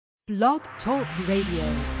Blog Talk Radio.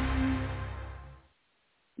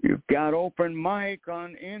 You've got open mic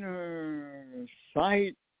on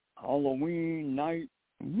Innersight, Halloween night.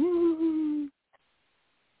 Woo!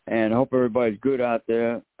 And I hope everybody's good out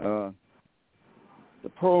there. The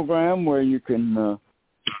program where you can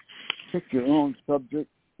pick your own subject.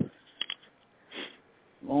 As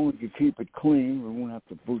long as you keep it clean, we won't have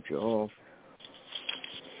to boot you off.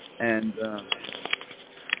 And,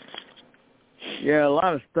 yeah, a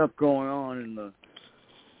lot of stuff going on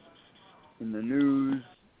in the news.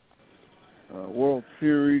 World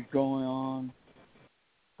Series going on.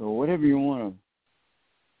 So whatever you want to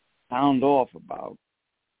sound off about,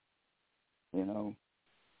 you know.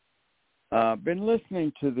 I've been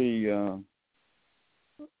listening to the.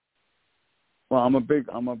 Well, I'm a big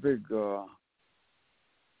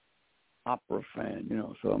opera fan, you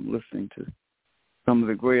know. So I'm listening to some of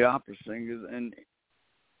the great opera singers, and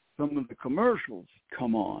some of the commercials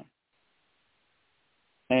come on.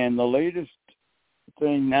 And the latest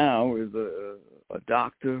thing now is a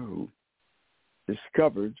doctor who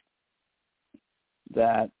discovered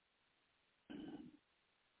that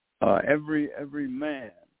every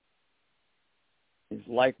man is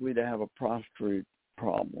likely to have a prostate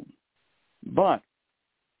problem. But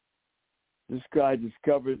this guy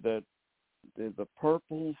discovered that there's a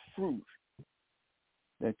purple fruit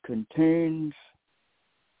that contains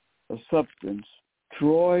a substance,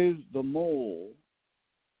 destroys the mole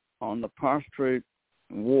on the prostate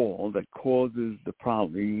wall that causes the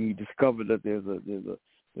problem. He discovered that there's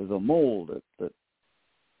a mole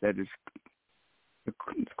that is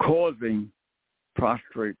causing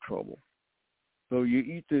prostate trouble. So you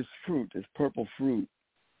eat this fruit, this purple fruit.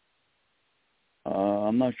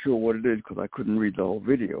 I'm not sure what it is because I couldn't read the whole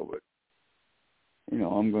video, but you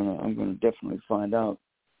know, I'm gonna definitely find out.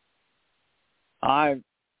 I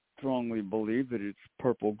strongly believe that it's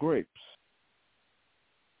purple grapes.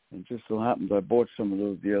 It just so happens I bought some of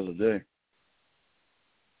those the other day.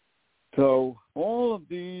 So all of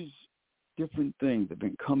these different things have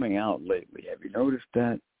been coming out lately. Have you noticed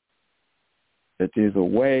that? That there's a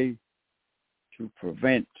way to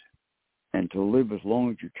prevent and to live as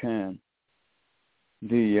long as you can.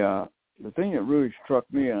 The thing that really struck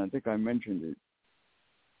me, and I think I mentioned it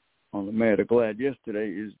on the Mad or Glad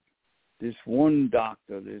yesterday, is this one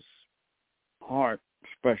doctor, this heart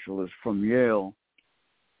specialist from Yale,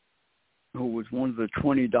 who was one of the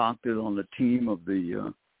 20 doctors on the team of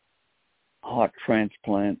the heart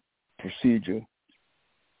transplant procedure.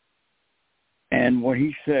 And what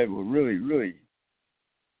he said would really, really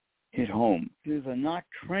hit home. They're not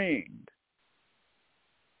trained.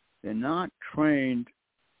 They're not trained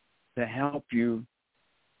to help you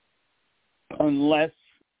unless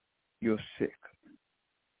you're sick.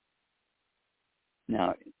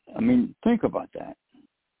 Now, I mean, think about that.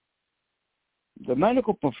 The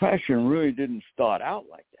medical profession really didn't start out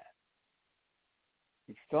like that.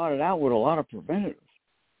 It started out with a lot of preventatives.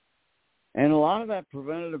 And a lot of that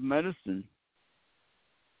preventative medicine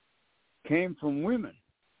came from women.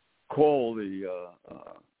 Call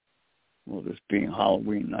well, this being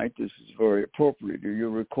Halloween night, this is very appropriate. You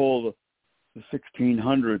recall the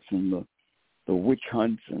 1600s and the witch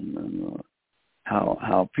hunts and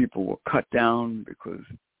how people were cut down because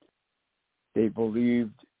they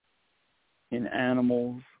believed in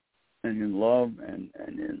animals and in love and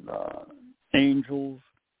in angels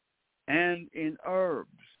and in herbs,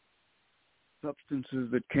 substances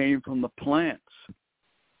that came from the plants,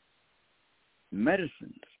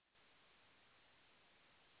 medicines.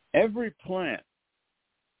 Every plant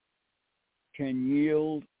can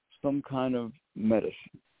yield some kind of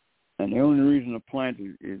medicine. And the only reason a plant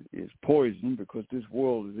is poison because this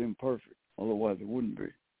world is imperfect. Otherwise it wouldn't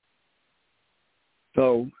be.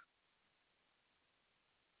 So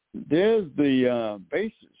there's the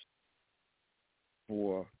basis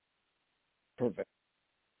for prevention.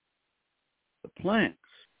 The plants.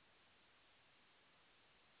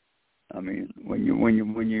 I mean, when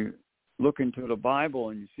you look into the Bible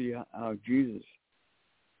and you see how Jesus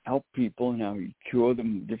helped people and how he cured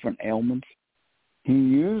them of different ailments, he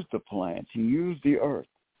used the plants. He used the earth.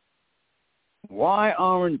 Why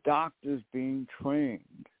aren't doctors being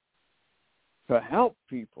trained to help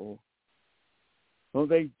people so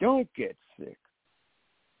they don't get sick?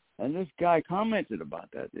 And this guy commented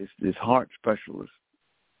about that, this heart specialist.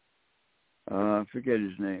 I forget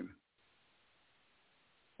his name.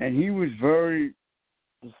 And he was very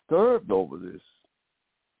disturbed over this,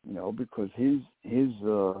 you know, because his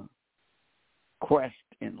quest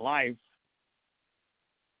in life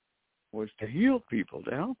was to heal people,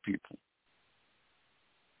 to help people.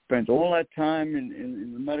 spent all that time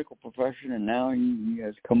in the medical profession, and now he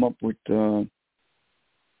has come up with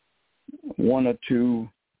one or two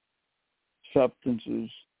substances.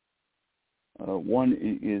 One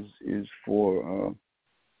is for,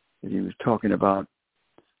 he was talking about,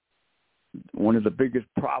 one of the biggest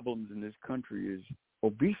problems in this country is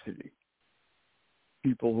obesity.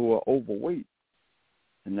 People who are overweight,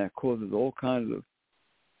 and that causes all kinds of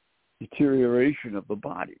deterioration of the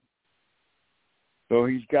body. So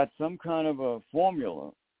he's got some kind of a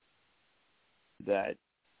formula that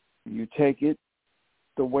you take it,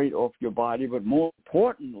 the weight off your body, but more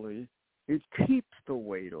importantly, it keeps the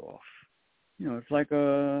weight off. You know, it's like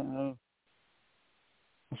a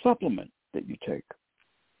supplement that you take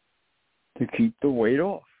to keep the weight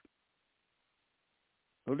off.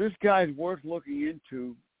 So this guy's worth looking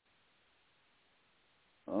into.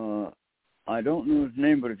 I don't know his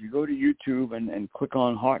name, but if you go to YouTube and click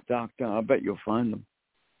on Heart Doctor, I bet you'll find him.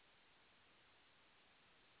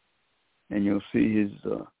 And you'll see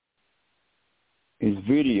his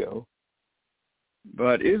video.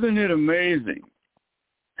 But isn't it amazing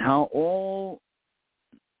how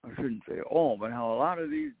I shouldn't say all, but how a lot of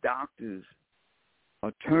these doctors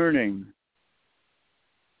are turning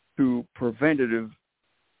to preventative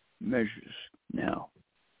measures now.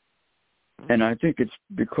 And I think it's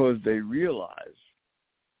because they realize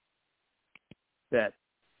that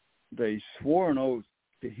they swore an oath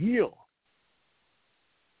to heal.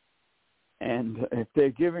 And if they're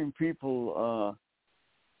giving people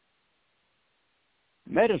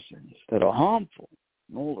medicines that are harmful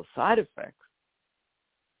and all the side effects,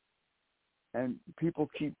 and people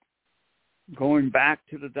keep going back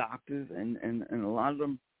to the doctors, and a lot of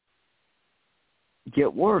them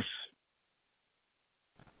get worse.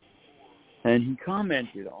 And he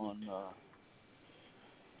commented on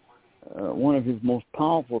one of his most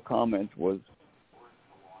powerful comments was,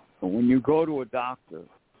 when you go to a doctor,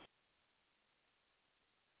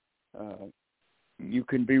 you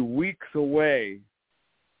can be weeks away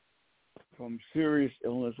from serious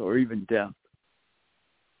illness or even death.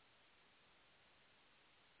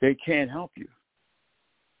 They can't help you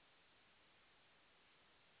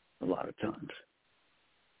a lot of times,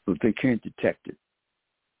 but they can't detect it.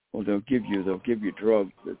 Or they'll give you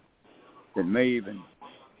drugs that may even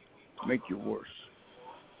make you worse.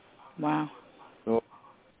 Wow. So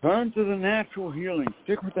turn to the natural healing.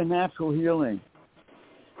 Stick with the natural healing.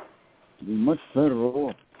 You'll be much better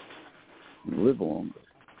off and live longer.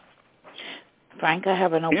 Frank, I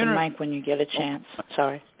have an open mic when you get a chance.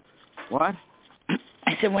 Sorry. What?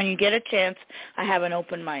 I said when you get a chance, I have an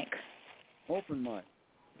open mic. Open mic.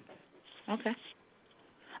 Okay.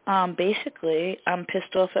 Basically, I'm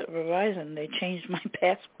pissed off at Verizon. They changed my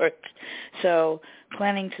password. So,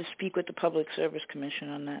 planning to speak with the Public Service Commission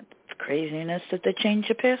on that craziness that they changed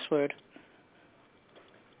your password.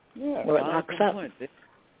 Yeah. Or it locks up.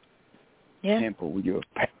 Yeah. Tamper with your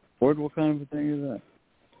password? What kind of a thing is that?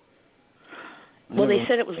 Well, they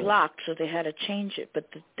said it was locked, so they had to change it.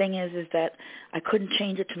 But the thing is that I couldn't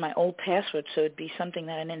change it to my old password, so it'd be something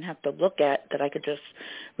that I didn't have to look at, that I could just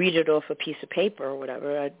read it off a piece of paper or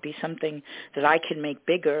whatever. It'd be something that I can make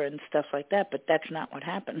bigger and stuff like that, but that's not what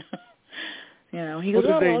happened. You know, he goes,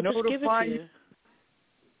 I'll just give it to you.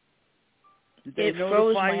 It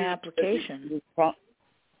froze my application.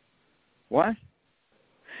 What?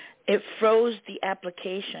 It froze the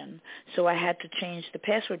application, so I had to change the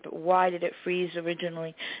password. But why did it freeze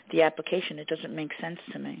originally the application? It doesn't make sense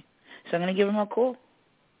to me. So I'm going to give them a call.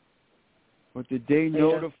 But did they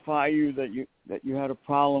notify you that you had a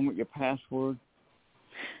problem with your password?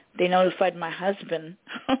 They notified my husband,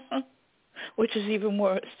 which is even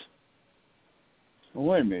worse. Well,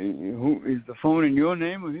 wait a minute. Who is the phone in your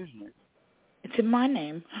name or his name? It's in my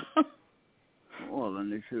name. Well,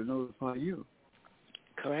 then they should notify you.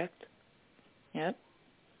 Correct. Yep.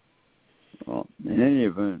 Well, in any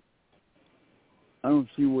event, I don't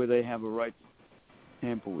see where they have a right to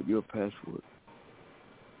tamper with your password.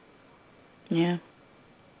 Yeah.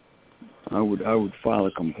 I would file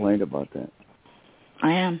a complaint about that.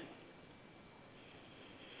 I am.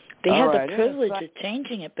 They had the privilege of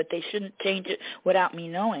changing it, but they shouldn't change it without me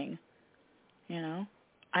knowing. You know,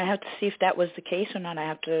 I have to see if that was the case or not. I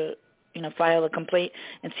have to, file a complaint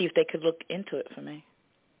and see if they could look into it for me.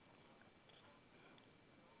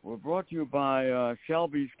 We're brought to you by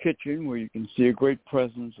Shelby's Kitchen, where you can see a great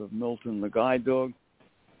presence of Milton the guide dog.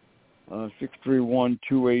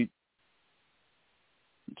 631-286-0444,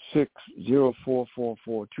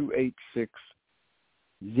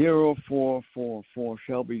 286-0444,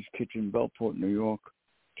 Shelby's Kitchen, Bellport, New York,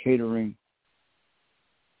 catering.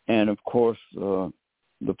 And, of course, the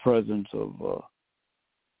presence of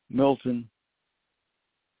Milton,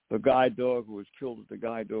 the guide dog who was killed at the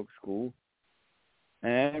guide dog school.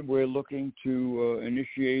 And we're looking to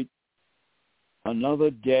initiate another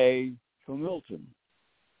day for Milton.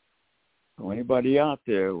 So anybody out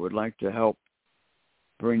there who would like to help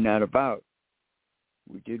bring that about.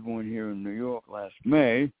 We did one here in New York last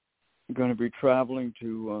May. We're going to be traveling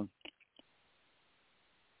to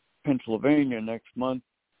Pennsylvania next month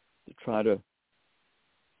to try to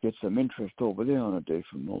get some interest over there on a day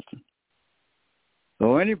for Milton.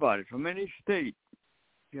 So anybody from any state,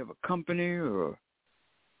 if you have a company or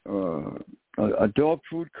a dog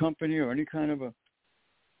food company or any kind of a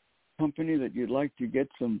company that you'd like to get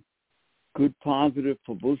some good positive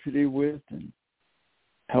publicity with and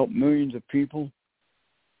help millions of people,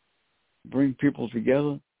 bring people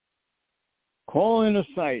together, call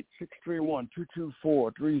Innersight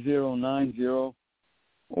 631-224-3090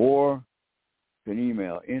 or you can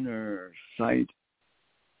email Innersight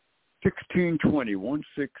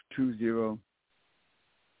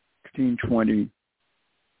 1620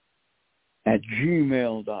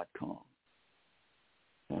 @gmail.com,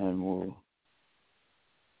 and we'll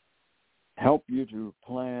help you to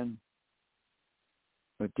plan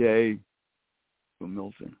a day for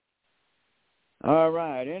Milton. All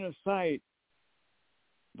right, Innersight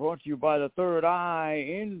brought to you by the Third Eye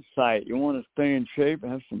Insight. You want to stay in shape,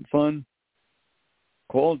 have some fun?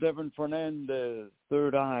 Call Devin Fernandez,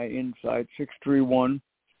 Third Eye Insight,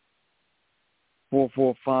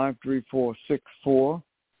 631-445-3464,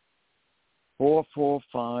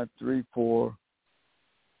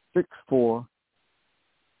 445-3464,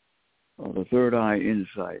 of the Third Eye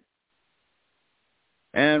Insight.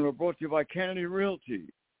 And we're brought to you by Kennedy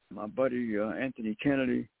Realty. My buddy Anthony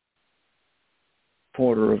Kennedy,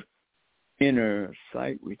 porter of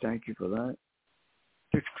Innersight. We thank you for that.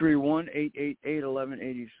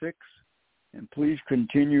 631-888-1186. And please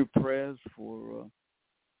continue prayers for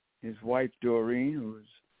his wife, Doreen, who is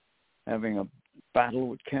having a battle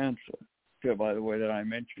with cancer. Yeah, by the way, that I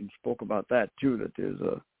mentioned, spoke about that, too, that there's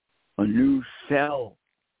a new cell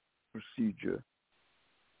procedure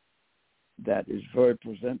that is very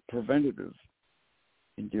preventative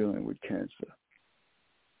in dealing with cancer.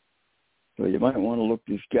 So you might want to look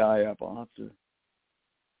this guy up. I'll have to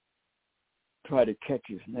try to catch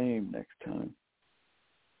his name next time.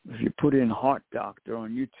 If you put in Heart Doctor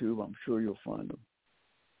on YouTube, I'm sure you'll find him.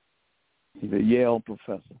 He's a Yale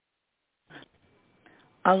professor.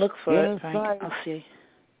 I'll look for it, Frank. I'll see.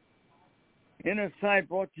 Innersight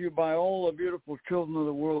brought to you by all the beautiful children of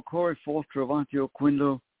the world, Corey Foster, Avantio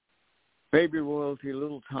Quindo, Baby Royalty,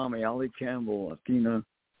 Little Tommy, Ali Campbell, Athena,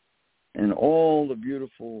 and all the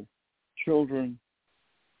beautiful children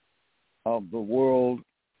of the world.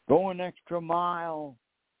 Go an extra mile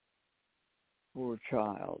for a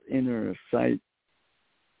child. Innersight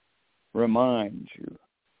reminds you.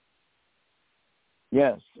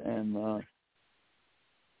 Yes, and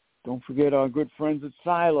don't forget our good friends at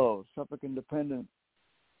Silo, Suffolk Independent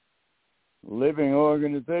Living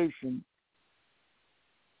Organization,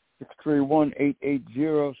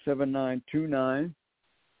 631-880-7929.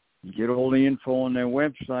 Get all the info on their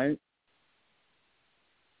website.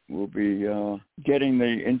 We'll be getting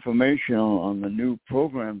the information on the new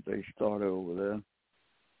programs they started over there,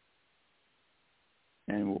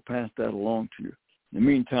 and we'll pass that along to you. In the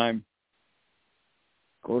meantime,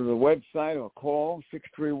 go to the website or call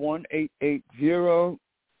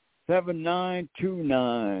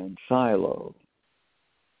 631-880-7929. Silo.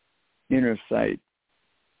 Innersight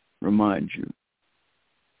reminds you.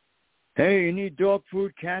 Hey, you need dog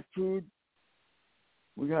food, cat food?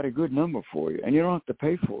 We got a good number for you, and you don't have to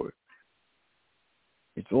pay for it.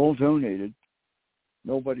 It's all donated.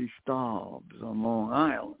 Nobody starves on Long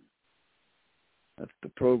Island. That's the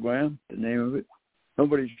program, the name of it.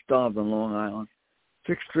 Nobody starves on Long Island.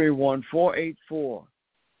 631-484-3085.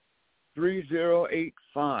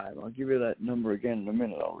 I'll give you that number again in a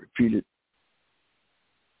minute. I'll repeat it.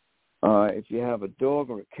 If you have a dog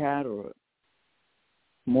or a cat or a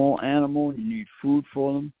small animal, you need food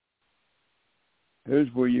for them,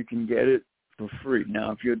 here's where you can get it for free.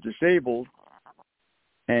 Now, if you're disabled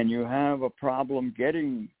and you have a problem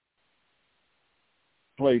getting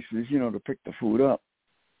places, to pick the food up,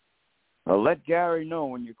 let Gary know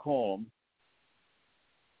when you call him.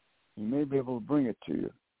 He may be able to bring it to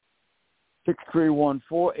you.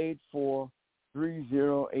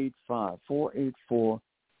 631-484-3085.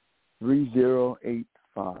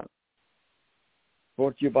 484-3085.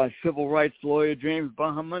 Brought to you by civil rights lawyer James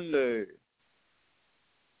Bahamundi.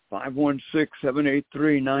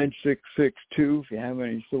 516-783-9662. If you have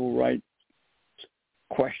any civil rights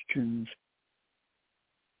questions,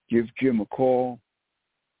 give Jim a call.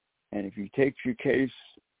 And if he takes your case,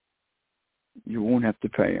 you won't have to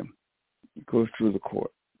pay him. It goes through the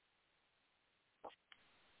court.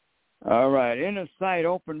 All right, Innersight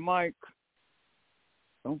open mic.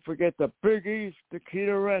 Don't forget the Big East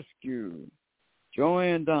Akita Rescue.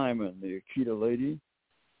 Joanne Diamond, the Akita lady.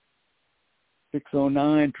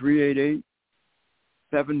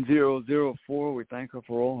 609-388-7004. We thank her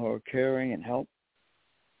for all her caring and help.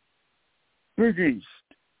 Big East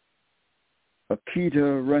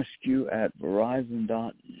Akita Rescue at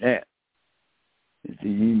Verizon.net is the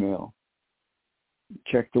email.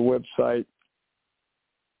 Check the website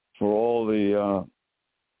for all the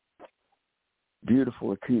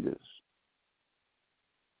beautiful Akitas.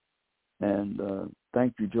 And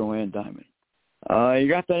thank you, Joanne Diamond. You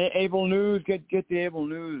got the Able News? Get the Able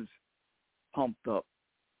News pumped up.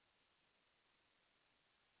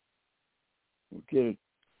 We'll get it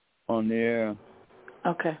on the air.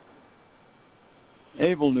 Okay.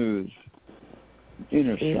 Able News.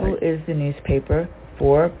 Innersight. Able is the newspaper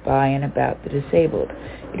for, by, and about the disabled.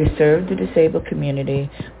 It has served the disabled community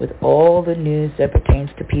with all the news that pertains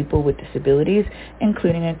to people with disabilities,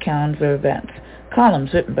 including accounts of events,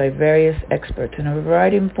 columns written by various experts, and a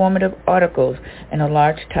variety of informative articles in a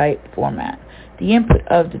large type format. The input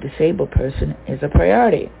of the disabled person is a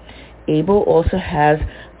priority. Able also has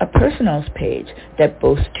a personals page that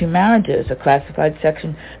boasts 2 marriages, a classified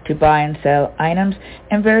section to buy and sell items,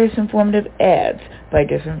 and various informative ads by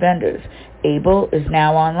different vendors. Able is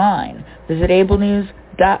now online. Visit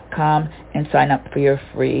ablenews.com and sign up for your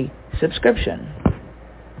free subscription.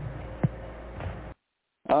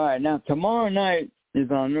 All right, now tomorrow night is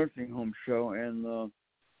our nursing home show, and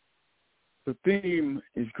the theme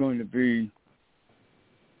is going to be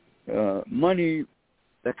money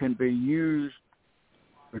that can be used to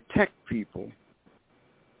protect people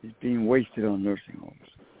is being wasted on nursing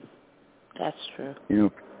homes. That's true. You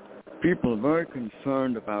know, people are very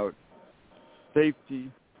concerned about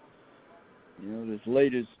safety. You know, this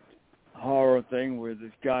latest horror thing where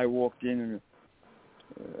this guy walked in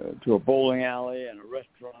to a bowling alley and a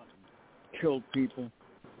restaurant and killed people.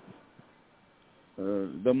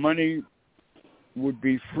 The money would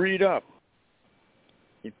be freed up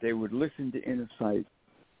if they would listen to Innersight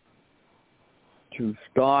to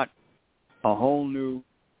start a whole new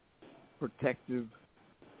protective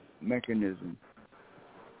mechanism.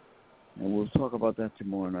 And we'll talk about that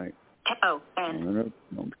tomorrow night. Oh, and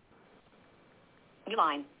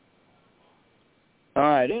line. All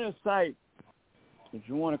right, Innersight. If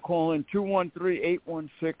you want to call in,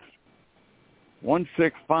 213-816-1650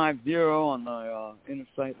 on the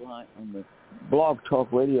Innersight line, on the Blog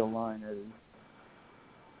Talk Radio line, that is.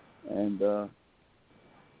 And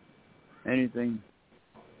anything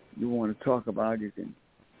you want to talk about, you can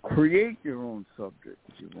create your own subject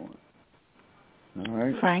if you want. All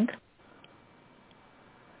right? Frank?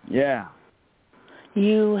 Yeah.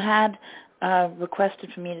 You had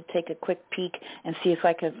requested for me to take a quick peek and see if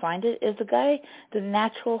I could find it. Is the guy the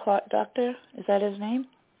natural heart doctor? Is that his name?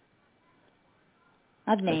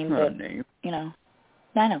 Not name, That's not but, a name. you know.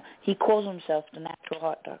 I know. He calls himself the natural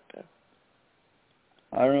heart doctor.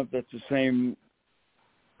 I don't know if that's the same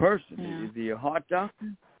person. Yeah. Is he a heart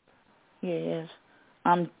doctor? Yeah, he is.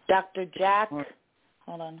 Dr. Jack.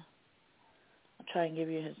 Hold on. I'll try and give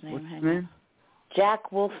you his name. What's his Hang name? on. Jack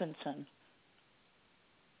Wolfenson.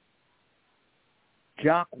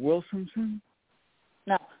 Jack Wilsonson?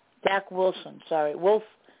 No, Jack Wilson. Sorry, Wolf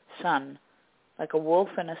son, like a wolf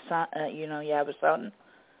and a son. You have a son.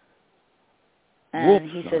 And Wolf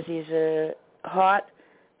he son. says he's a heart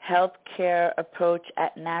health care approach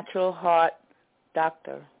at Natural Heart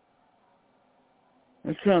Doctor.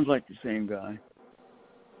 That sounds like the same guy.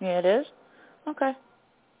 Yeah, it is? Okay.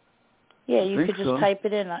 Yeah, you could just so. type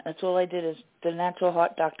it in. That's all I did is the Natural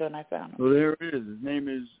Heart Doctor, and I found him. Well, there it is. His name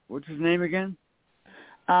is, what's his name again?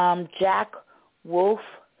 Jack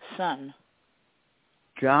Wolfson.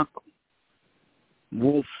 Jack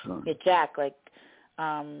Wolfson. Yeah, Jack, like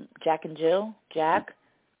Jack and Jill. Jack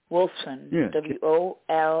Wolfson. Yeah.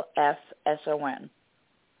 Wolfson.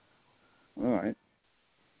 All right.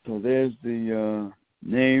 So there's the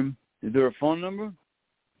name. Is there a phone number?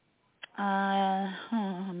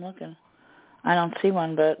 I'm looking. I don't see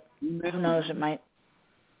one, but who knows? It might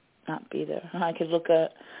not be there. I could look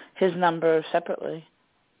at his number separately.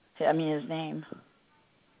 I mean, his name.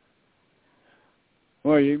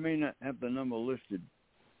 Well, you may not have the number listed.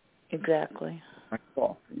 Exactly.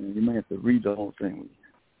 You may have to read the whole thing.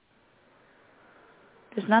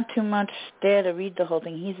 There's not too much there to read the whole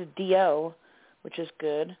thing. He's a DO, which is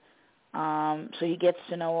good. So he gets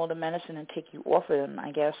to know all the medicine and take you off of him,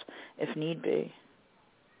 I guess, if need be.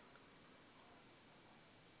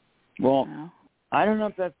 Well, I don't know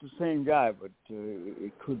if that's the same guy, but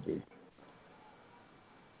it could be.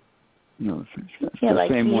 No, it's yeah, the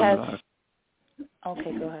like same he one. has.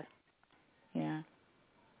 Okay, go ahead. Yeah.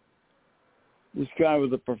 This guy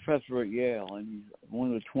was a professor at Yale, and he's one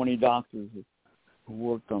of the 20 doctors who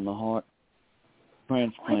worked on the heart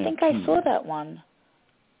transplant. I think I saw that one.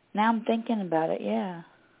 Now I'm thinking about it, yeah.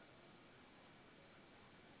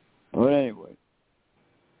 But anyway,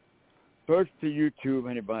 search to YouTube,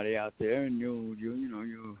 anybody out there, and you'll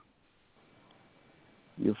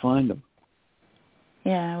find them.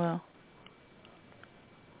 Yeah, I will.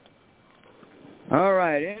 All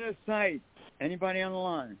right, Innersight. Anybody on the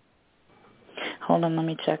line? Hold on, let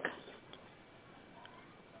me check.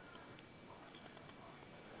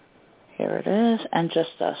 Here it is, and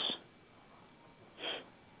just us.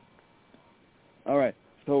 All right.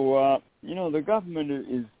 So, the government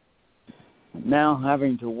is now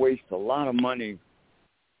having to waste a lot of money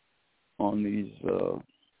on these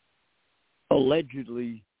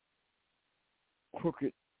allegedly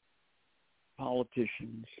crooked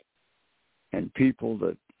politicians and people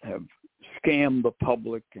that have scammed the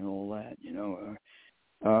public and all that.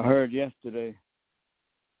 I heard yesterday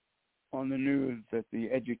on the news that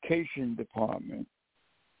the education department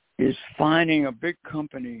is fining a big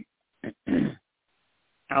company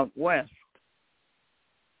out west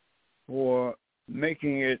for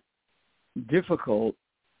making it difficult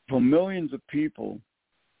for millions of people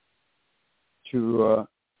to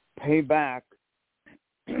pay back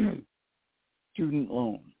student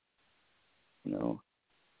loans.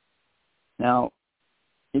 Now,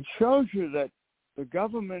 it shows you that the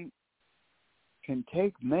government can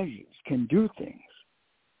take measures, can do things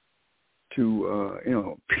to,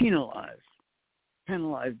 penalize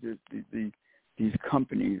these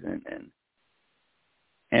companies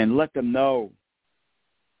and let them know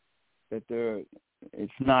that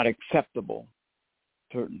it's not acceptable,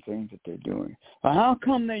 certain things that they're doing. But how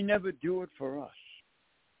come they never do it for us?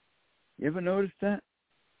 You ever notice that?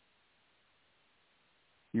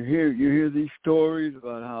 You hear these stories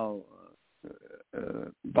about how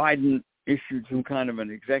Biden issued some kind of an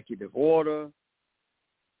executive order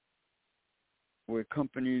where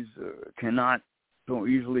companies cannot so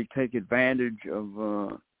easily take advantage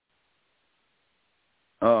of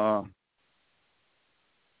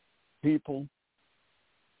people,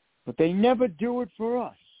 but they never do it for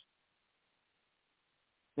us.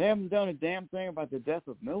 They haven't done a damn thing about the death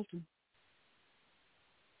of Milton.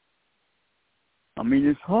 I mean,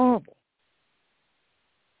 it's horrible.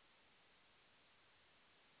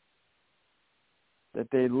 That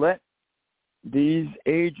they let these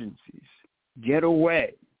agencies get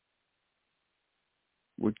away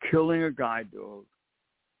with killing a guide dog.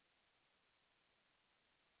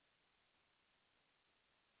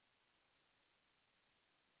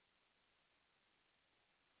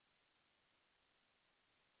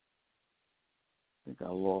 I think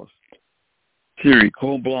I lost. Siri,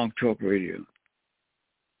 call Blog Talk Radio.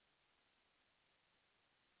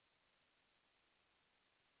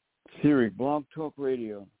 Siri, Blog Talk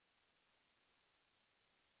Radio.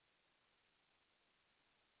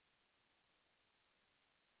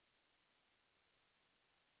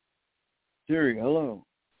 Siri, hello.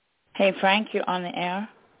 Hey, Frank, you're on the air.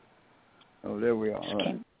 Oh, there we are. All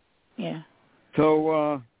right. Yeah.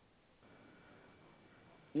 So,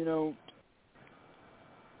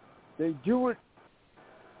 they do it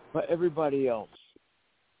for everybody else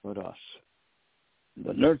but us.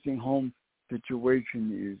 The nursing home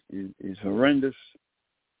situation is horrendous.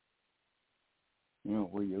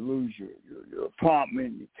 Where you lose your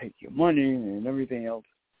apartment, you take your money and everything else.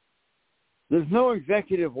 There's no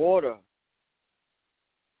executive order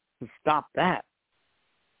to stop that.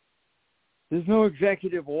 There's no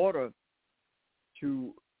executive order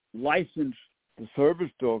to license the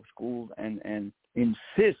service dog schools and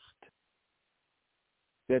insist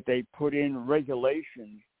that they put in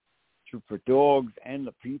regulations for dogs and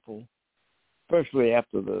the people, especially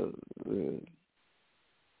after the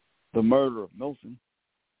murder of Milton.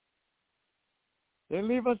 They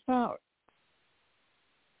leave us out.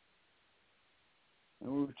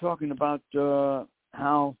 And we were talking about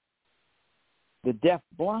how the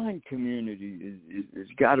deaf-blind community is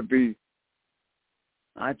got to be,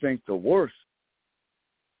 I think, the worst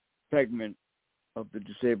segment of the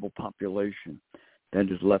disabled population that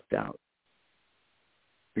is left out.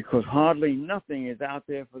 Because hardly nothing is out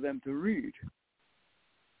there for them to read.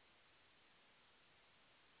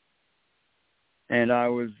 And I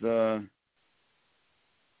was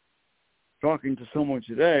talking to someone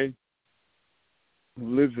today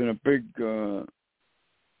who lives in a big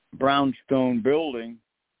brownstone building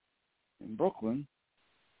in Brooklyn.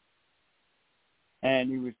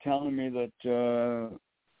 And he was telling me that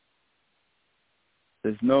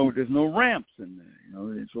there's no ramps in there,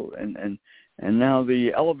 and now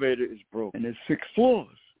the elevator is broken, and there's 6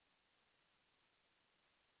 floors.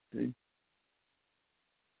 See?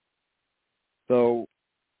 So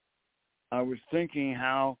I was thinking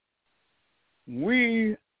how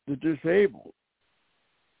we, the disabled,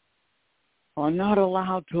 are not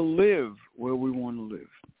allowed to live where we want to live.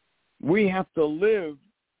 We have to live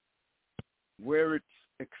where it's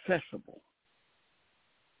accessible.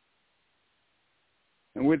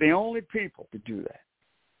 And we're the only people to do that.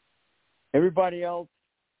 Everybody else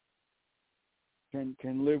can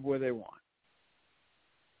live where they want.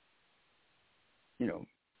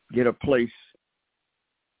 Get a place.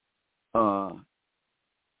 They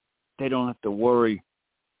don't have to worry,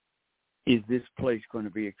 is this place going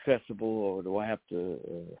to be accessible, or do I have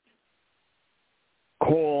to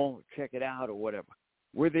call, check it out, or whatever.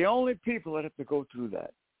 We're the only people that have to go through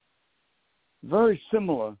that. Very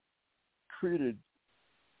similar treated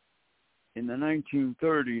in the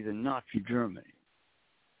 1930s in Nazi Germany.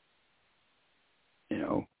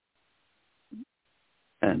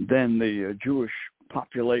 And then the Jewish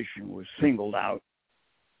population was singled out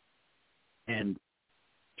and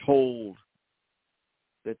told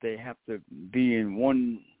that they have to be in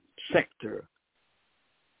one sector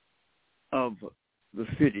of the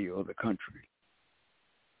city or the country.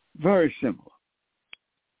 Very similar.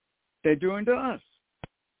 They're doing to us.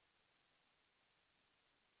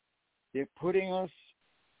 They're putting us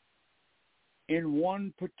in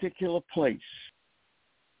one particular place.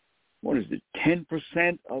 What is it?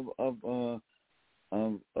 10% of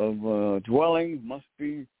dwellings must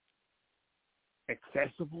be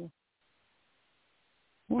accessible.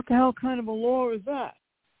 What the hell kind of a law is that?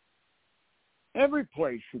 Every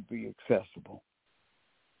place should be accessible.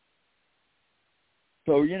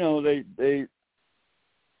 So they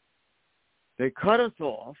cut us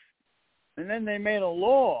off, and then they made a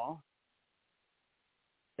law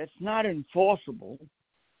that's not enforceable.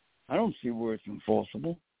 I don't see where it's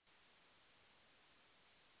enforceable.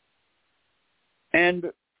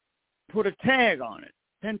 And put a tag on it,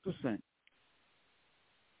 10%.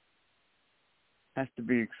 Has to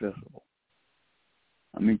be accessible.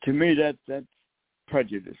 I mean, to me, that's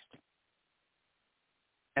prejudiced.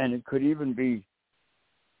 And it could even be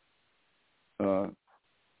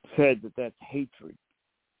said that that's hatred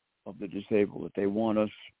of the disabled, that they want us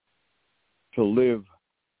to live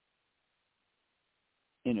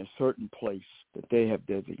in a certain place that they have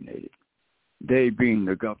designated, they being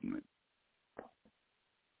the government.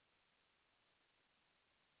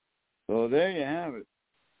 So there you have it.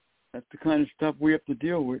 That's the kind of stuff we have to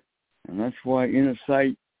deal with. And that's why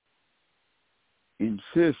Innersight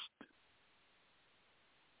insists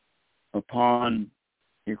upon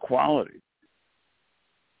equality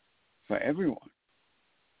for everyone.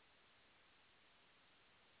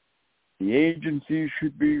 The agencies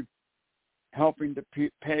should be helping to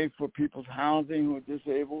pay for people's housing who are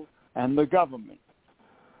disabled, and the government.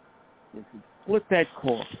 They should split that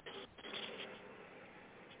cost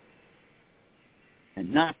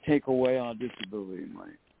and not take away our disability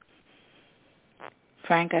money.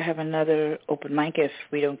 Frank, I have another open mic if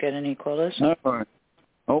we don't get any callers. All right.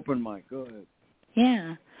 Open mic. Go ahead.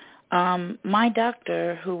 Yeah. My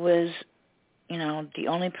doctor, who was, the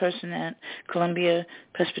only person at Columbia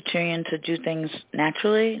Presbyterian to do things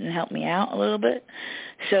naturally and help me out a little bit.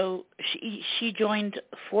 So she joined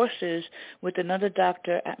forces with another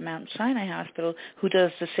doctor at Mount Sinai Hospital who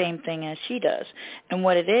does the same thing as she does. And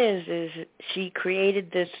what it is she created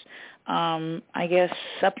this,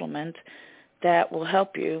 supplement that will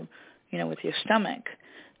help you, with your stomach.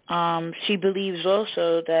 She believes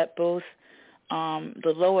also that both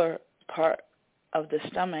the lower part of the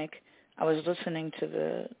stomach, I was listening to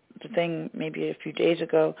the thing maybe a few days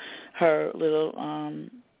ago, her little,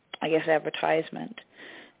 advertisement.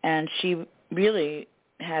 And she really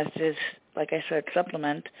has this, like I said,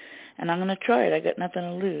 supplement. And I'm going to try it. I got nothing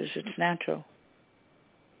to lose. It's natural.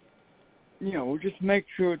 Well, just make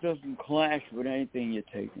sure it doesn't clash with anything you're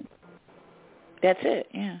taking. That's it,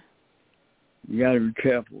 yeah. You got to be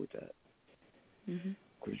careful with that. Mm-hmm.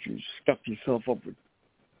 Because you stuff yourself up with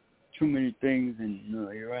too many things, and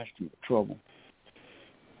you're asking for trouble.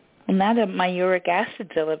 Well, now that my uric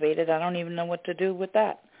acid's elevated, I don't even know what to do with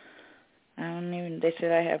that. They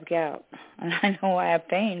said I have gout. And I know I have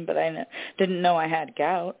pain, but I didn't know I had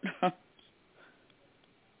gout.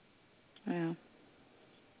 Yeah.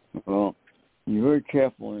 Well, you're very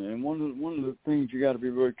careful, and one of the things you got to be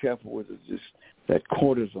very careful with is just that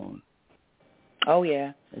cortisone. Oh,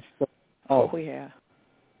 yeah. Oh, yeah.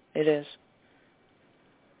 It is.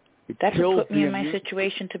 That's what put me in my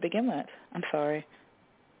situation to begin with. I'm sorry.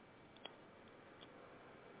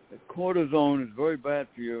 The cortisone is very bad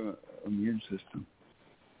for your immune system.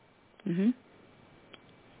 Mhm.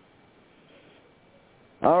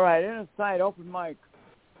 All right, Innersight, open mic.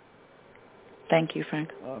 Thank you,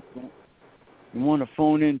 Frank. You want to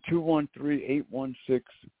phone in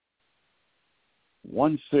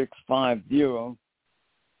 213-816-1650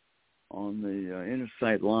 on the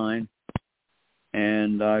Innersight line.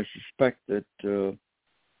 And I suspect that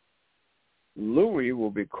Louis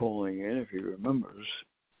will be calling in if he remembers,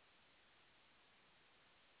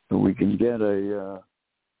 so we can get a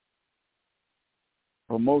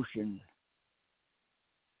promotion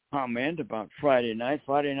comment about Friday night.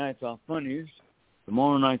 Friday nights are funnies.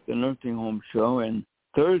 Tomorrow night, the nursing home show. And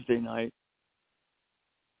Thursday night,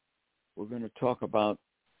 we're going to talk about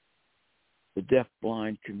the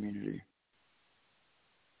deaf-blind community,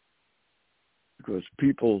 because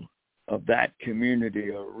people of that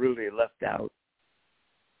community are really left out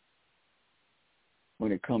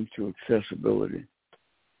when it comes to accessibility.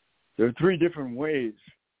 There are 3 different ways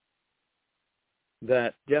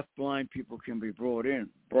that deaf-blind people can be brought in: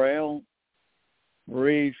 Braille,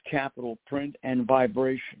 raised capital print, and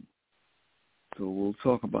vibration. So we'll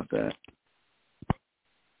talk about that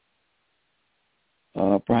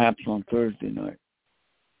perhaps on Thursday night.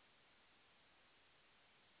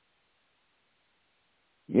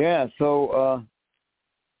 Yeah, so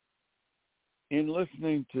in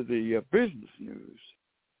listening to the business news,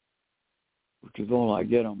 which is all I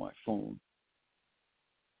get on my phone,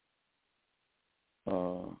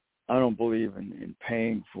 I don't believe in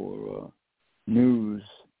paying for news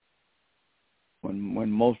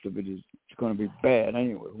when most of it is going to be bad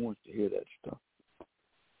anyway. Who wants to hear that stuff?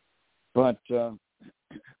 But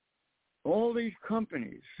all these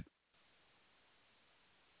companies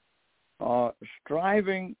are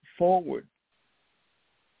striving forward,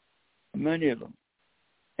 many of them,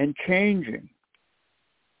 and changing.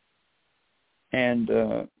 And,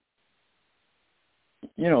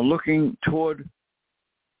 looking toward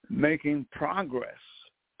making progress,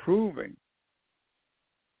 proving.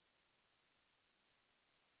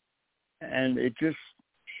 And it just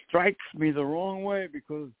strikes me the wrong way,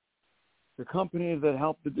 because the companies that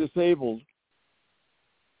help the disabled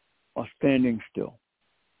are standing still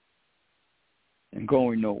and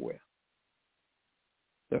going nowhere.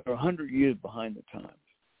 They're 100 years behind the times.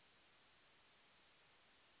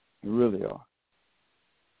 They really are.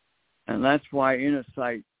 And that's why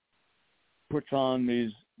Innersight puts on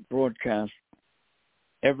these broadcasts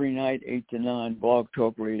every night, 8 to 9, Blog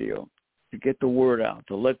Talk Radio, to get the word out,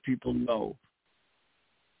 to let people know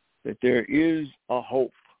that there is a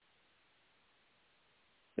hope,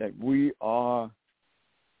 that we are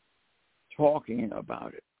talking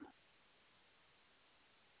about it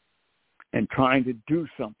and trying to do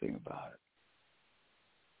something about it.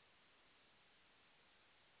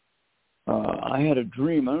 I had a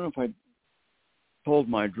dream. I don't know if I told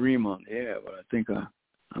my dream on the air, but I think I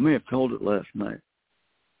may have told it last night.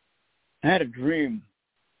 I had a dream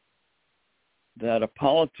that a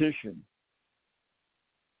politician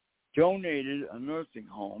donated a nursing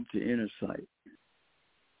home to Innersight.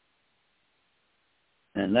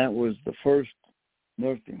 And that was the first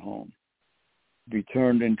nursing home to be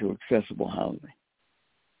turned into accessible housing.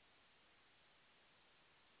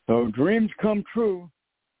 So dreams come true.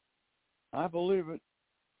 I believe it.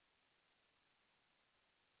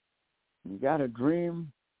 You got a dream,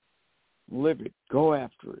 live it, go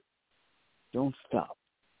after it. Don't stop.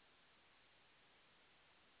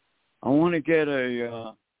 I want to get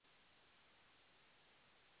a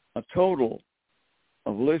total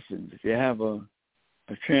of listens. If you have a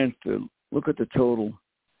chance to look at the total,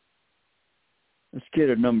 let's get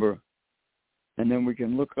a number, and then we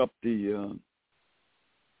can look up the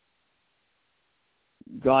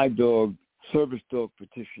guide dog, service dog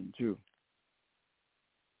petition too.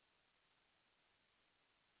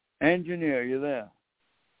 Engineer, you there?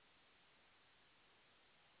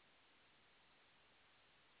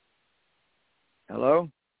 Hello?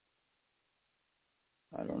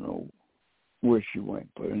 I don't know where she went,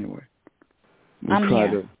 but anyway. I'm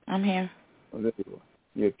here. I'm here. Oh, there you are.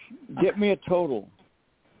 Yeah, get me a total.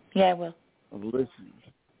 Yeah, I will. Of listens.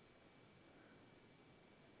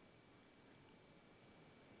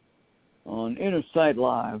 On Innersight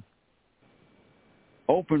Live,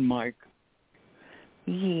 open mic.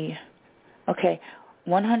 Yeah. Okay.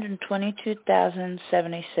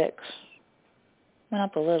 122,076. Went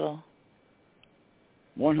up a little.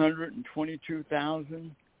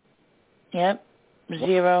 122,000? Yep.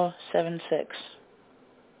 076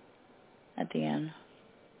 at the end.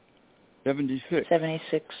 76.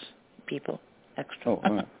 76. people extra. Oh,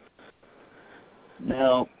 all right.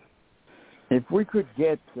 Now, if we could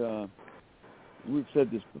get, we've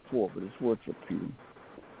said this before, but it's worth repeating.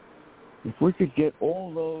 If we could get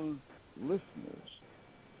all those listeners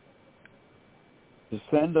to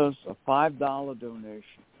send us a $5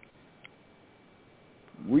 donation,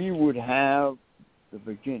 we would have the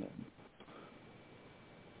beginning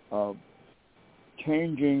of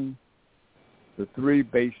changing the three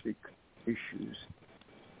basic issues: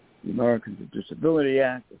 the Americans with Disability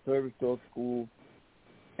Act, the Service Dog School,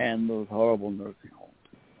 and those horrible nursing homes.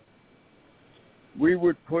 We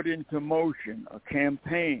would put into motion a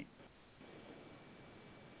campaign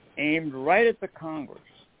aimed right at the Congress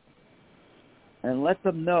and let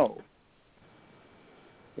them know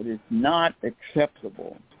that it's not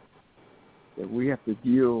acceptable that we have to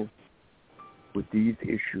deal with these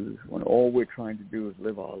issues when all we're trying to do is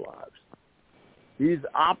live our lives. These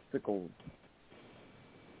obstacles,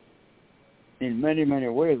 in many, many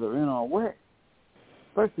ways, are in our way,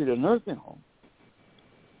 especially the nursing home.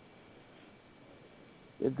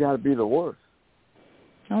 It's got to be the worst.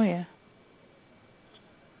 Oh, yeah.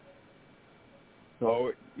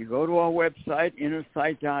 So you go to our website,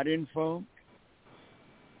 innersight.info,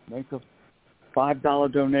 make a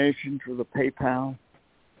 $5 donation through the PayPal,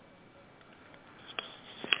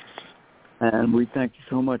 and we thank you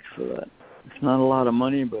so much for that. It's not a lot of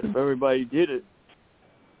money, but if everybody did it,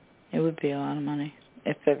 it would be a lot of money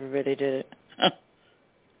if everybody did it.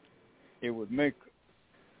 It would make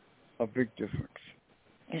a big difference.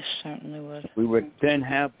 It certainly would. We would then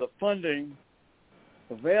have the funding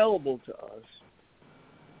available to us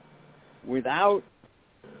without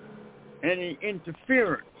any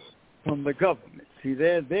interference from the government. See,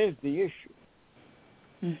 there's the issue.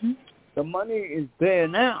 Mm-hmm. The money is there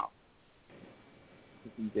now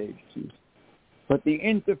with these agencies, but the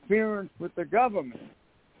interference with the government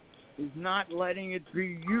is not letting it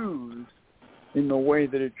be used in the way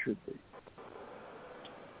that it should be.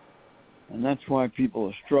 And that's why people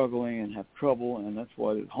are struggling and have trouble, and that's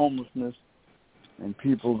why there's homelessness and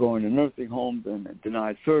people going to nursing homes and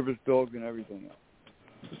denied service dogs and everything else.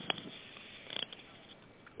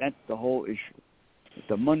 That's the whole issue.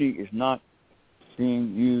 The money is not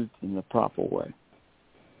being used in the proper way.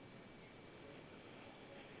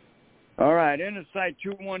 All right, Innersight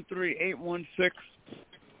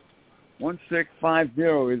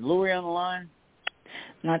 213-816-1650. Is Louis on the line?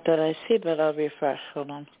 Not that I see, but I'll refresh.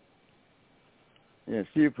 Hold on. Yeah,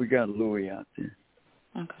 see if we got Louis out there.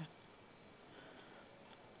 Okay.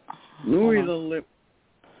 Louis the Lip.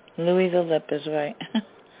 Louis the Lip is right.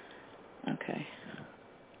 Okay.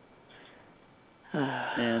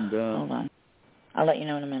 And hold on. I'll let you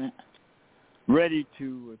know in a minute. Ready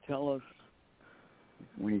to tell us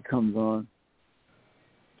when he comes on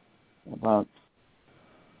about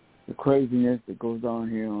the craziness that goes on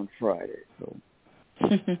here on Friday. So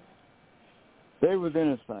stay with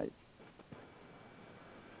Innersight.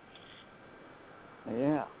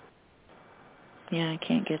 Yeah. Yeah, I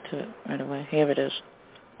can't get to it right away. Here it is.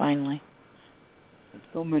 Finally. There's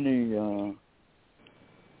so many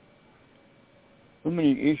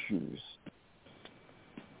issues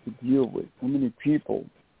to deal with. So many people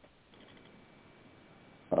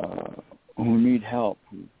who need help,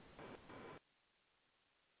 who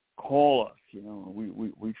call us. You know,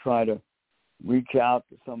 we try to reach out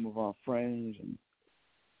to some of our friends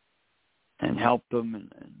and help them, and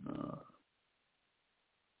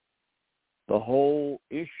the whole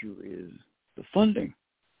issue is the funding.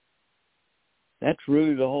 That's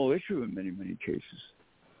really the whole issue in many, many cases.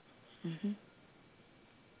 Mm-hmm.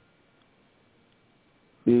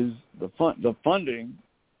 Is the funding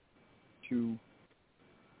to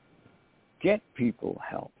get people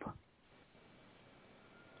help.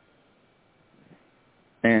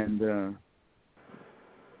 And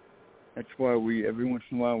that's why every once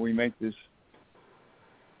in a while we make this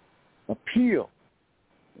appeal.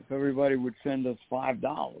 If everybody would send us $5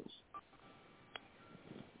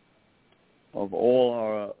 of all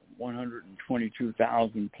our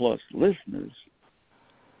 122,000 plus listeners,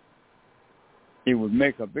 it would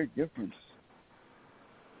make a big difference.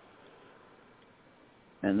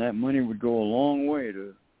 And that money would go a long way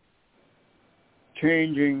to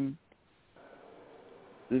changing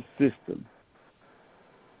this system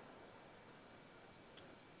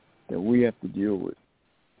that we have to deal with.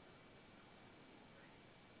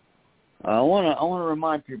 I want to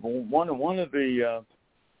remind people one of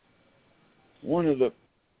the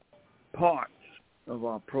parts of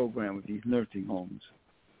our program with these nursing homes,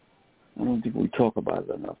 I don't think we talk about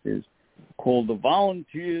it enough, is called the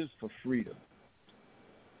Volunteers for Freedom.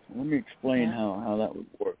 Let me explain how that would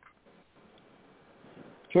work.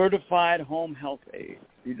 certified home health aid.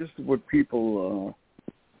 See, this is what people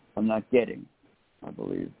are not getting, I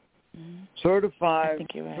believe. Mm-hmm. Certified, I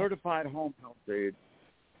think you're right. Certified home health aid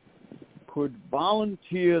could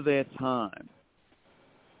volunteer their time,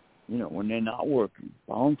 when they're not working,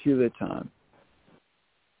 volunteer their time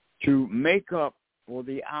to make up for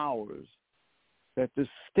the hours that the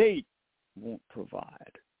state won't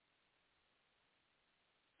provide.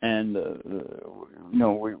 And,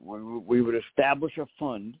 we would establish a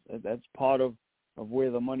fund. That's part of where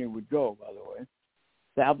the money would go, by the way.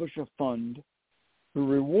 Establish a fund to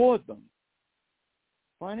reward them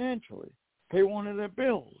financially, pay one of their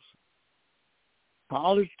bills,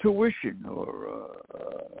 college tuition or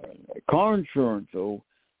car insurance or,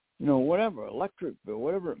 whatever, electric bill,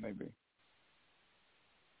 whatever it may be.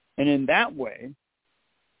 And in that way,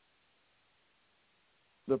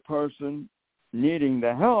 the person needing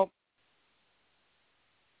the help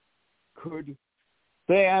could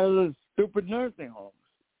stay out of the stupid nursing homes.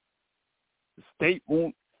 The state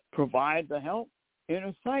won't provide the help.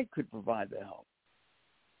 Innersight could provide the help.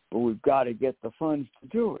 But we've got to get the funds to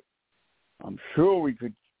do it. I'm sure we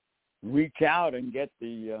could reach out and get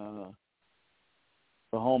the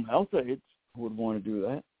home health aides who would want to do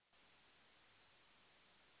that,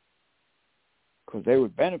 because they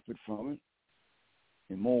would benefit from it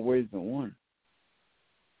in more ways than one.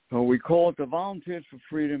 So we call it the Volunteers for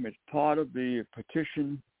Freedom. It's part of the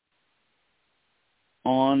petition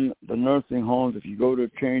on the nursing homes. If you go to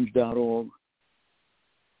change.org,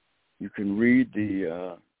 you can read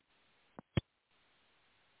the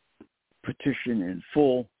petition in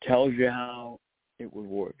full. Tells you how it would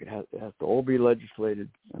work. It has to all be legislated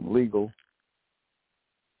and legal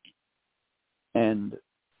and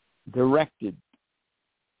directed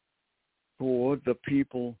for the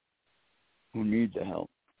people who need the help.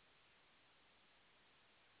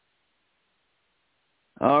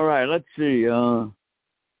 All right, let's see.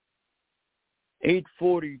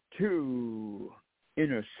 842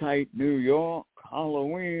 Innersight, New York,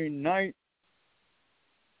 Halloween night.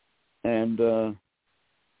 And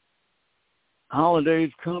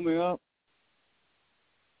holidays coming up.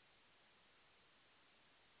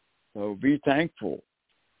 So be thankful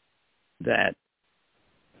that,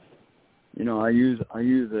 I use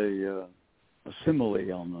a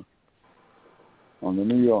simile on the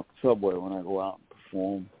New York subway when I go out and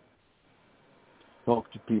perform,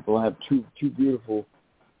 talk to people. I have two beautiful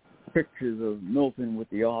pictures of Milton with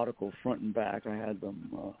the article front and back. I had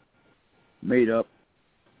them made up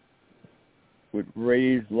with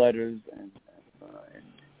raised letters and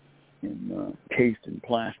cased in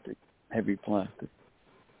plastic, heavy plastic.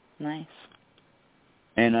 Nice.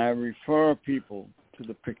 And I refer people to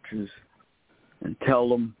the pictures and tell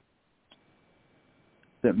them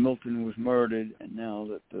that Milton was murdered, and now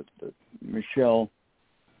that Michelle,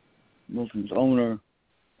 Milton's owner,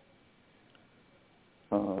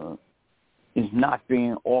 is not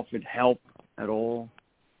being offered help at all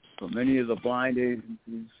from any of the blind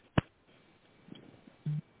agencies.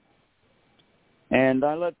 And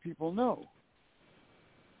I let people know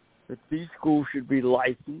that these schools should be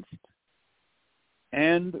licensed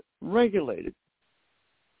and regulated.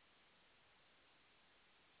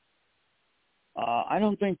 I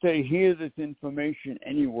don't think they hear this information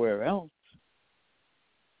anywhere else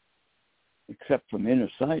except from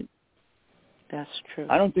Innersight. That's true.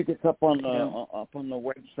 I don't think it's up on the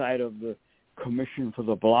website of the Commission for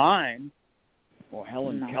the Blind, or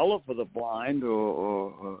Helen Keller for the Blind,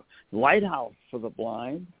 or Lighthouse for the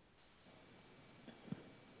Blind.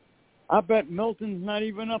 I bet Milton's not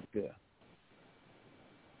even up there.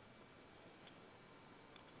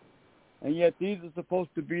 And yet these are supposed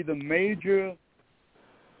to be the major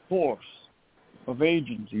force of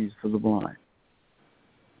agencies for the blind.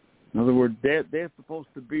 In other words, they're supposed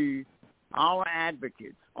to be our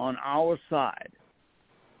advocates on our side.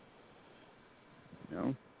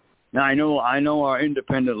 Now I know our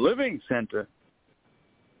Independent Living Center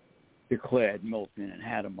declared Milton and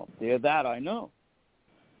had him up there. That I know.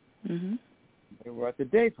 Mm-hmm. They were at the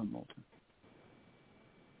day for Milton.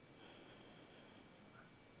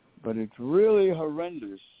 But it's really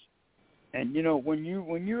horrendous. And when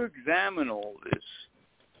you examine all this,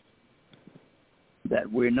 that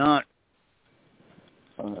we're not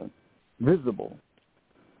visible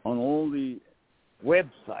on all the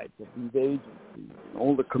websites of these agencies, and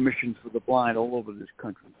all the commissions for the blind all over this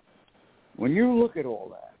country. When you look at all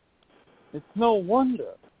that, it's no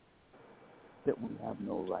wonder that we have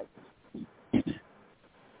no rights.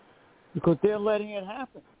 Because they're letting it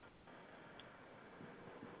happen.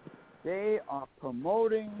 They are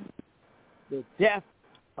promoting the death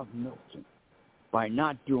of Milton by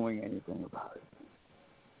not doing anything about it.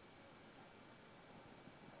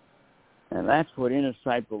 And that's what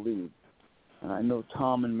Innersight believes. And I know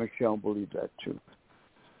Tom and Michelle believe that too.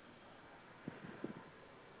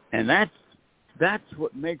 And that's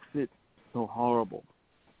what makes it so horrible.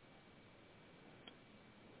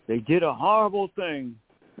 They did a horrible thing,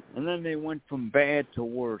 and then they went from bad to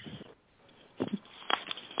worse.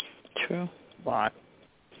 True. By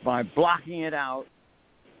blocking it out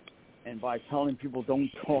and by telling people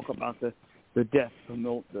don't talk about the death of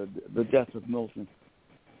the death of Milton,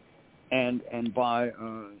 and by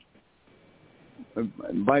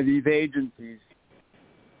these agencies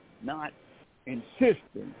not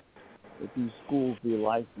insisting that these schools be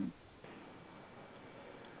licensed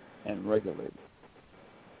and regulated.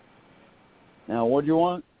 Now, what do you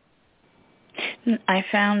want? I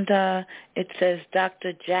found it says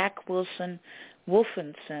Dr. Jack Wolfenson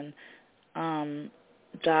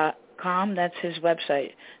 .com. That's his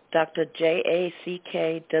website. Dr.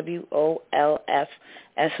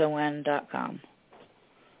 JACKWOLFSON.com.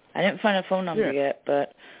 I didn't find a phone number yet,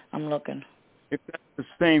 but I'm looking. If that's the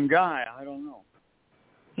same guy, I don't know.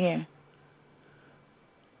 Yeah.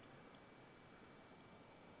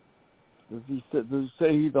 Does he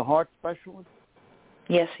say he's a heart specialist?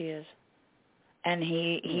 Yes, he is. And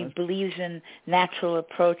he believes in natural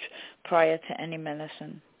approach prior to any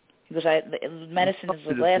medicine. Because medicine is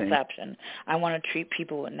the last option. I want to treat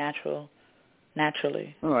people with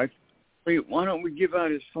naturally. All right. Wait, why don't we give out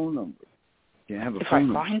his phone number? Do you have a if phone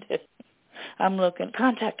number? I find it. I'm looking.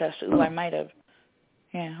 Contact us. Ooh, I might have.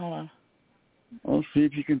 Yeah, hold on. I'll see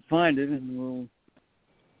if you can find it, and we'll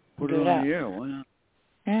put it on the air. Why not?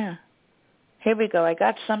 Yeah. Here we go. I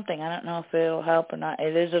got something. I don't know if it'll help or not.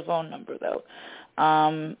 It is a phone number, though.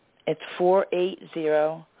 It's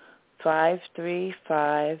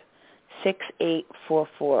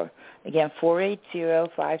 480-535-6844. Again,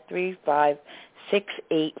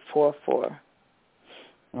 480-535-6844.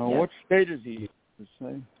 What state is he in, to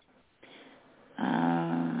say?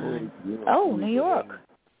 New York.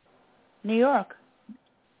 New York.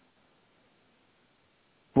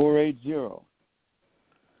 480.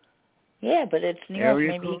 Yeah, but it's New York.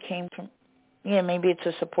 Area Maybe code? he came from... Yeah, maybe it's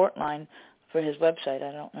a support line for his website.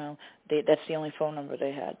 I don't know. That's the only phone number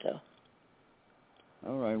they had, though.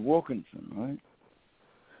 All right, Wilkinson, right?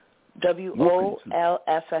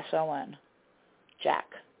 WOLFSON. Jack.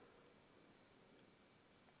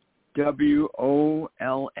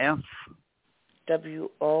 WOLF?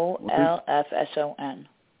 WOLFSON.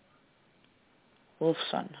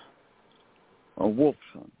 Wolfson. Oh,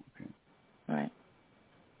 Wolfson, okay. Right.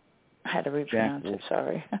 I had to repronounce it,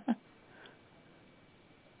 sorry.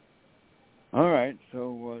 All right,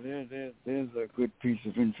 so there's a good piece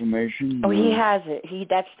of information. Oh, he has it.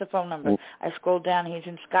 That's the phone number. I scrolled down. He's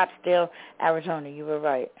in Scottsdale, Arizona. You were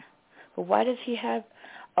right. But why does he have...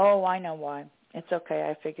 Oh, I know why. It's okay.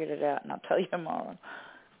 I figured it out, and I'll tell you tomorrow.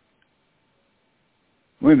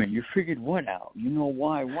 Wait a minute. You figured what out? You know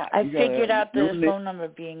why? Why? I figured out the phone number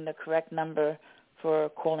being the correct number for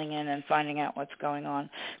calling in and finding out what's going on,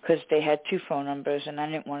 because they had two phone numbers, and I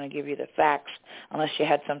didn't want to give you the fax unless you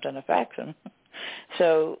had something to fax them.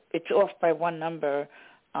 So it's off by one number,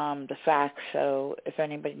 the fax. So if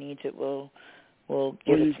anybody needs it, we'll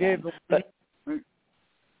give it to them. But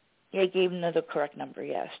yeah, I gave them the correct number.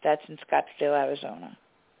 Yes, that's in Scottsdale, Arizona.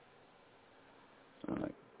 All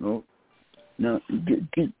right. Well, now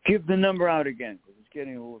give the number out again, because it's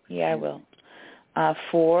getting a little confusing. Yeah, I will.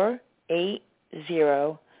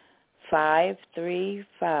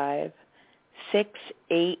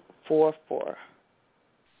 480-535-6844.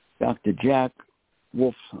 Dr. Jack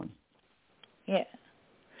Wolfson. Yeah.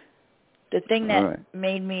 The thing that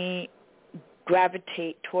made me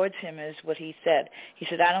gravitate towards him is what he said. He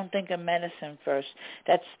said, I don't think of medicine first.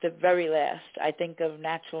 That's the very last. I think of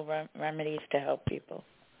natural remedies to help people.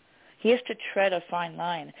 He has to tread a fine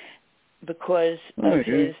line because of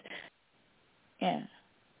his... Yeah.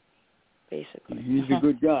 Basically. He's a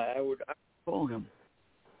good guy. I would call him.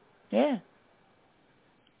 Yeah.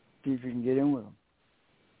 See if you can get in with him.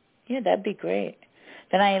 Yeah, that'd be great.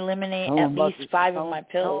 Then I eliminate at least 5 of my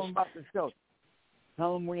pills. Tell him about the show.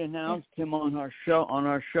 Tell him we announced him on our show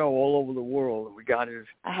all over the world. We got his...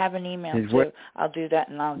 I have an email, too. I'll do that,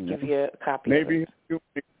 and I'll give you a copy of it. Maybe he'll do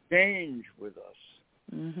an exchange with us.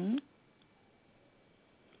 Mm-hmm.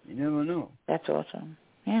 You never know. That's awesome.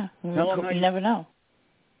 Yeah. You never know.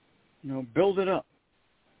 You know, build it up.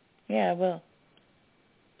 Yeah, I will.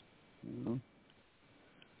 You know?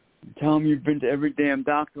 Tell them you've been to every damn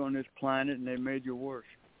doctor on this planet and they made you worse.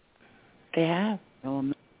 They have. Tell them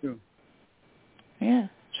that too. Yeah,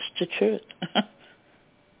 just the truth.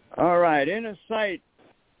 All right, Innersight,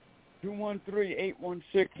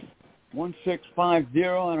 213-816-6000. 1650.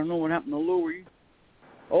 I don't know what happened to Louis.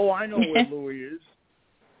 Oh, I know where Louis is.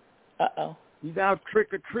 Uh-oh. He's out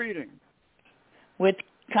trick-or-treating. With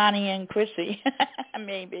Connie and Chrissy,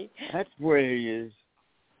 maybe. That's where he is.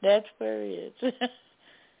 That's where he is.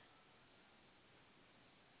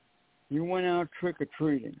 He went out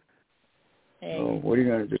trick-or-treating. Hey. Oh, what are you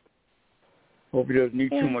going to do? Hope he doesn't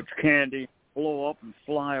eat too much candy, blow up, and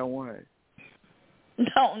fly away.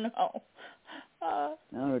 No.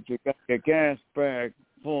 Now that you got your gas bag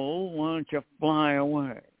full, why don't you fly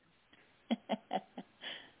away?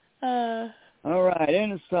 All right,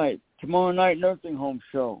 Innersight, tomorrow night nursing home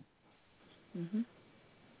show. Mm-hmm.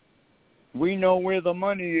 We know where the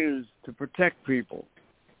money is to protect people.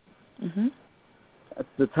 Mm-hmm. That's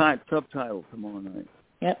the subtitle tomorrow night.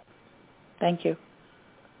 Yep. Thank you.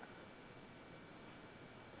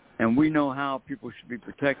 And we know how people should be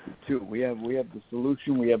protected too. We have the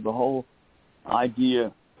solution. We have the whole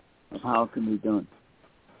idea of how it can be done.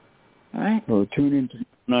 All right. So tune in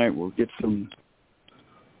tonight. We'll get some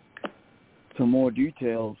more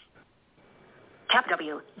details. Tap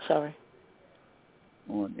W. Sorry.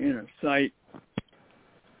 On Innersight.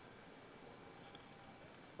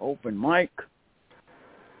 Open mic.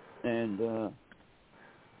 And got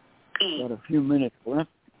a few minutes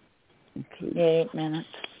left. Let's see. 8 minutes.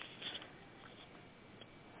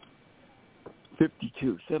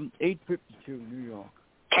 8:52, New York.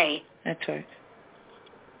 Okay, that's right.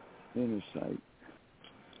 Innersight.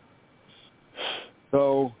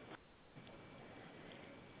 So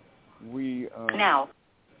we now.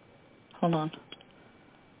 Hold on.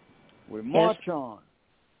 We march on.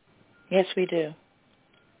 Yes, we do.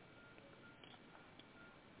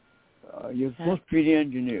 You're supposed to be the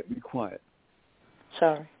engineer. Be quiet.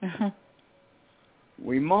 Sorry.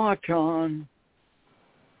 We march on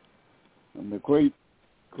the great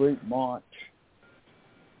march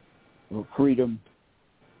of freedom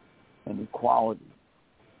and equality.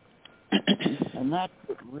 And that's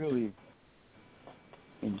what really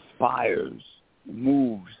inspires,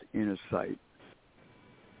 moves Innersight.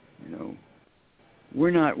 You know,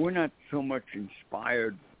 we're not so much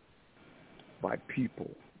inspired by people.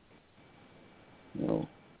 You know,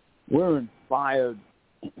 we're inspired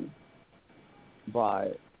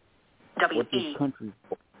by what this country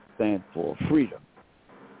stands for: freedom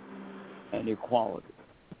and equality.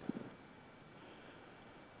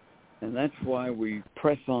 And that's why we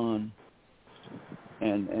press on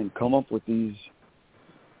and come up with these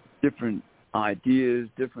different ideas,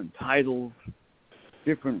 different titles,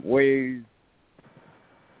 different ways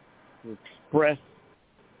to express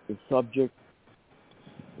the subject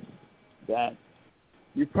that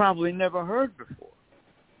you probably never heard before.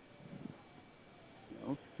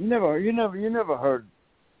 You never heard.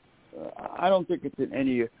 I don't think it's in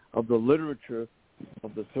any of the literature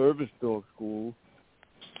of the service dog school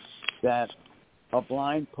that a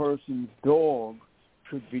blind person's dog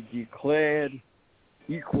should be declared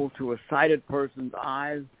equal to a sighted person's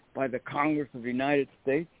eyes by the Congress of the United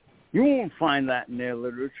States. You won't find that in their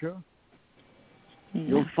literature. No.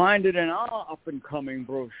 You'll find it in our up-and-coming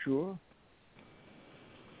brochure.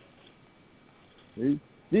 See?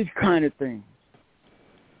 These kind of things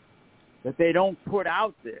that they don't put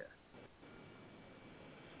out there.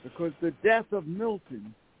 Because the death of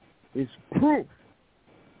Milton is proof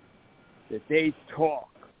that they talk,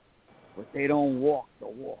 but they don't walk the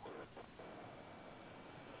walk.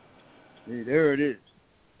 See, there it is.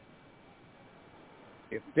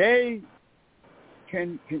 If they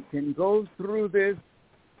can go through this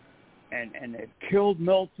and they've killed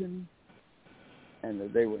Milton and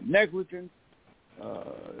that they were negligent,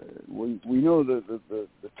 we know the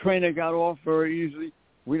trainer got off very easily.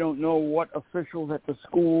 We don't know what officials at the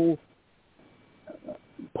school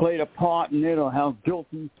played a part in it or how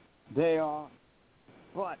guilty they are.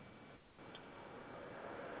 But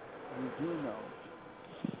we do know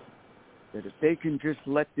that if they can just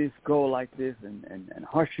let this go like this and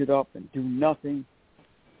hush it up and do nothing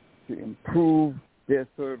to improve their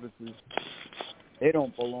services, they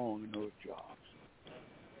don't belong in those jobs.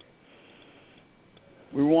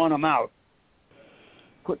 We want them out.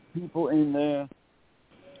 Put people in there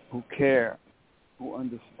who care, who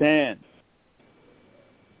understand.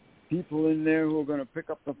 People in there who are going to pick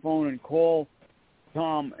up the phone and call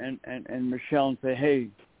Tom and Michelle and say, hey,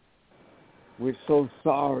 we're so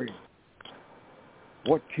sorry.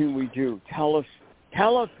 What can we do? Tell us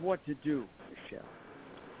what to do, Michelle.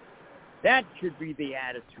 That should be the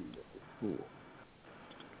attitude of the school.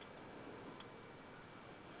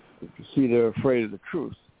 But you see, they're afraid of the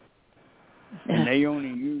truth. And they only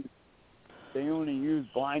use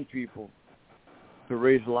blind people to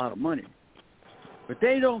raise a lot of money. But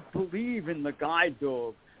they don't believe in the guide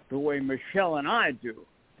dog the way Michelle and I do.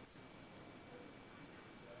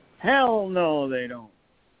 Hell no, they don't.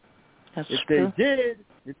 That's if true. they did,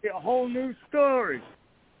 it'd be a whole new story,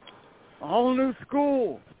 a whole new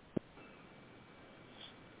school.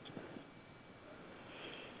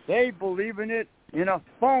 They believe in it in a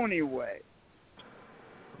phony way.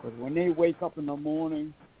 Because when they wake up in the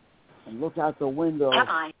morning and look out the window,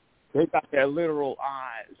 they got their literal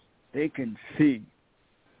eyes. They can see.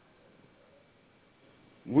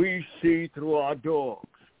 We see through our dogs.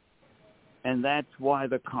 And that's why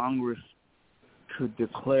the Congress should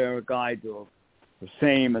declare a guide dog the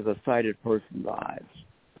same as a sighted person's eyes.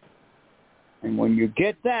 And when you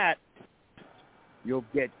get that, you'll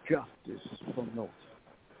get justice from those.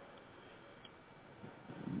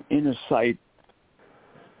 Innersight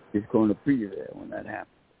is going to be there when that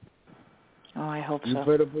happens. Oh, I hope you so. You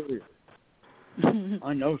better believe it.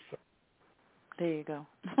 I know so. There you go.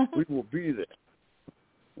 We will be there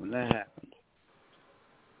when that happens.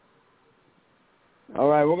 All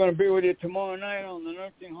right, we're going to be with you tomorrow night on the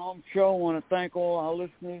Nursing Home Show. I want to thank all our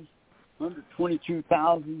listeners.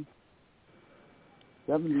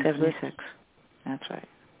 122,076. That's right.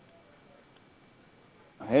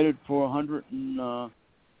 Headed for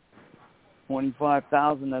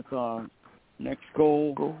 125,000. That's our next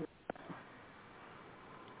goal. Cool.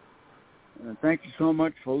 Thank you so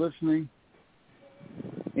much for listening.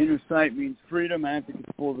 Innersight means freedom. Advocates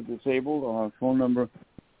for the disabled. Our phone number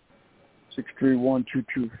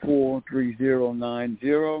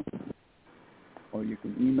 631-224-3090. Or you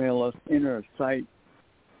can email us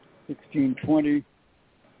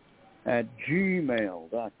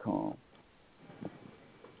innersight1620@gmail.com.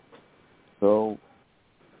 So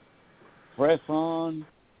press on,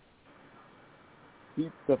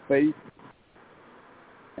 keep the faith,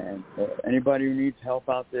 and anybody who needs help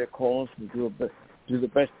out there, call us and do the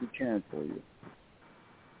best we can for you.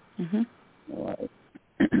 Mm-hmm. All right.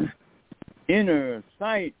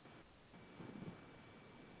 Innersight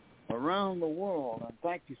around the world, and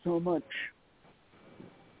thank you so much.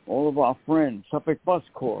 All of our friends, Suffolk Bus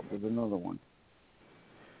Corp is another one,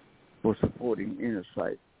 for supporting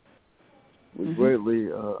Innersight. We greatly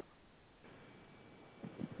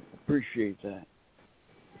appreciate that.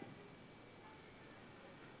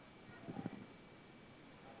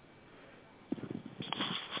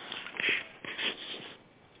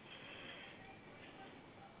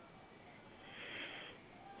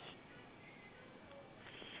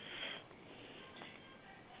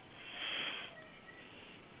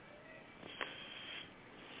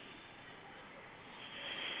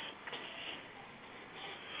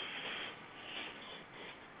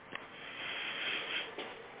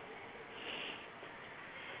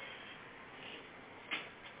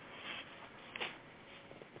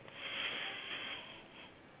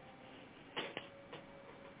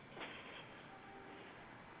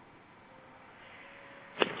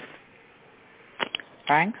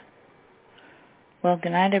 Frank? Well,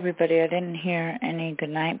 good night, everybody. I didn't hear any good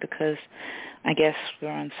night because I guess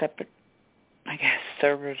we're on separate,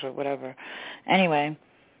 servers or whatever. Anyway,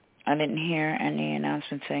 I didn't hear any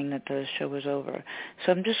announcement saying that the show was over.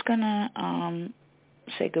 So I'm just going to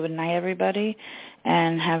say good night, everybody,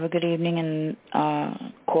 and have a good evening, and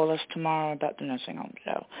call us tomorrow about the Nursing Home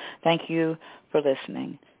Show. Thank you for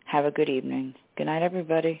listening. Have a good evening. Good night,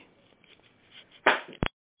 everybody.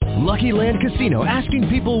 Lucky Land Casino, asking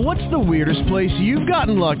people, what's the weirdest place you've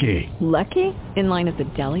gotten lucky? Lucky? In line at the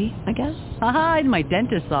deli, I guess? Aha, in my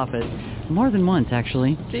dentist's office. More than once,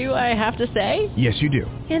 actually. Do I have to say? Yes, you do.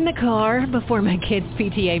 In the car before my kids'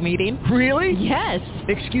 PTA meeting. Really? Yes.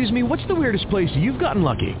 Excuse me, what's the weirdest place you've gotten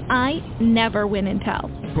lucky? I never win and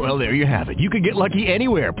tell. Well, there you have it. You can get lucky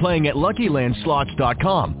anywhere, playing at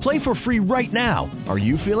LuckyLandSlots.com. Play for free right now. Are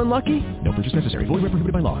you feeling lucky? No purchase necessary. Void where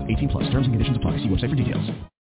prohibited by law. 18+. Terms and conditions apply. See website for details.